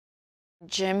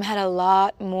Jim had a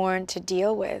lot more to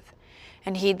deal with,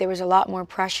 and there was a lot more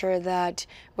pressure that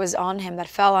was on him, that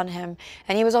fell on him,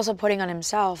 and he was also putting on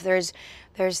himself. There's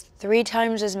 3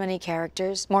 times as many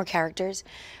characters, more characters.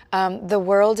 The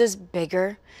world is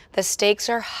bigger. The stakes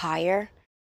are higher.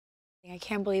 I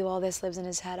can't believe all this lives in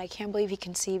his head. I can't believe he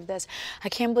conceived this. I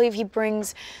can't believe he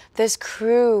brings this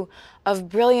crew of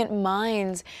brilliant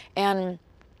minds, and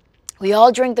we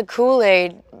all drink the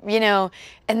Kool-Aid, you know,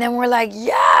 and then we're like,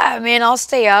 yeah, man, I'll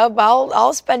stay up.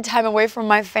 I'll spend time away from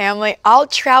my family. I'll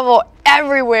travel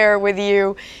everywhere with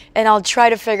you, and I'll try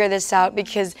to figure this out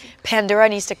because Pandora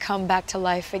needs to come back to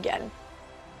life again.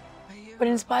 What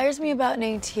inspires me about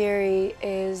Neytiri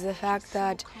is the fact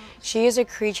that she is a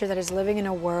creature that is living in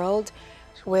a world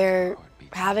where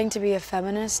having to be a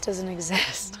feminist doesn't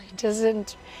exist. It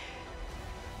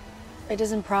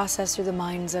doesn't process through the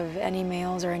minds of any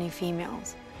males or any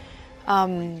females.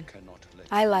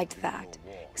 I liked that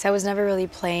because I was never really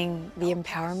playing the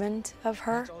empowerment of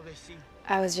her.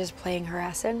 I was just playing her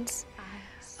essence.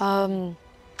 I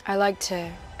like to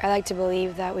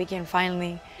believe that we can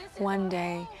finally one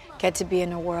day get to be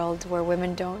in a world where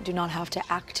women do not have to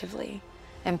actively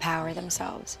empower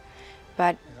themselves,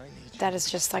 but that is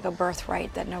just like a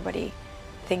birthright that nobody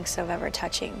thinks of ever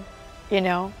touching, you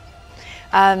know?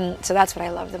 So that's what I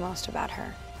love the most about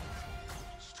her.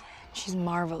 She's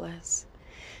marvelous.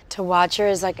 To watch her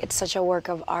is like, it's such a work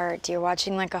of art. You're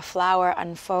watching like a flower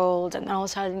unfold, and all of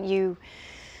a sudden you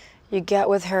get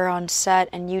with her on set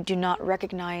and you do not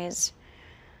recognize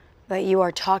that you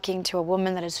are talking to a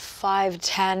woman that is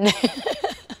 5'10",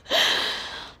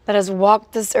 that has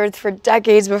walked this earth for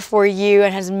decades before you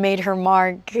and has made her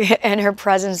mark and her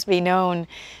presence be known.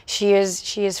 She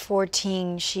is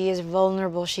 14, she is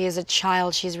vulnerable, she is a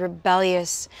child, she is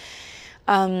rebellious.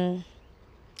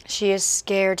 She is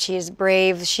scared, she is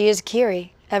brave, she is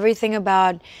Kiri. Everything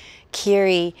about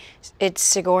Kiri, it's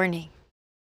Sigourney.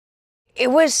 It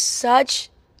was such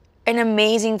an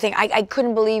amazing thing. I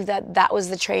couldn't believe that was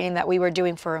the training that we were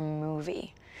doing for a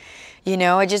movie. You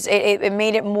know, it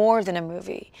made it more than a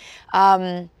movie.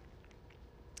 It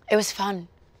was fun.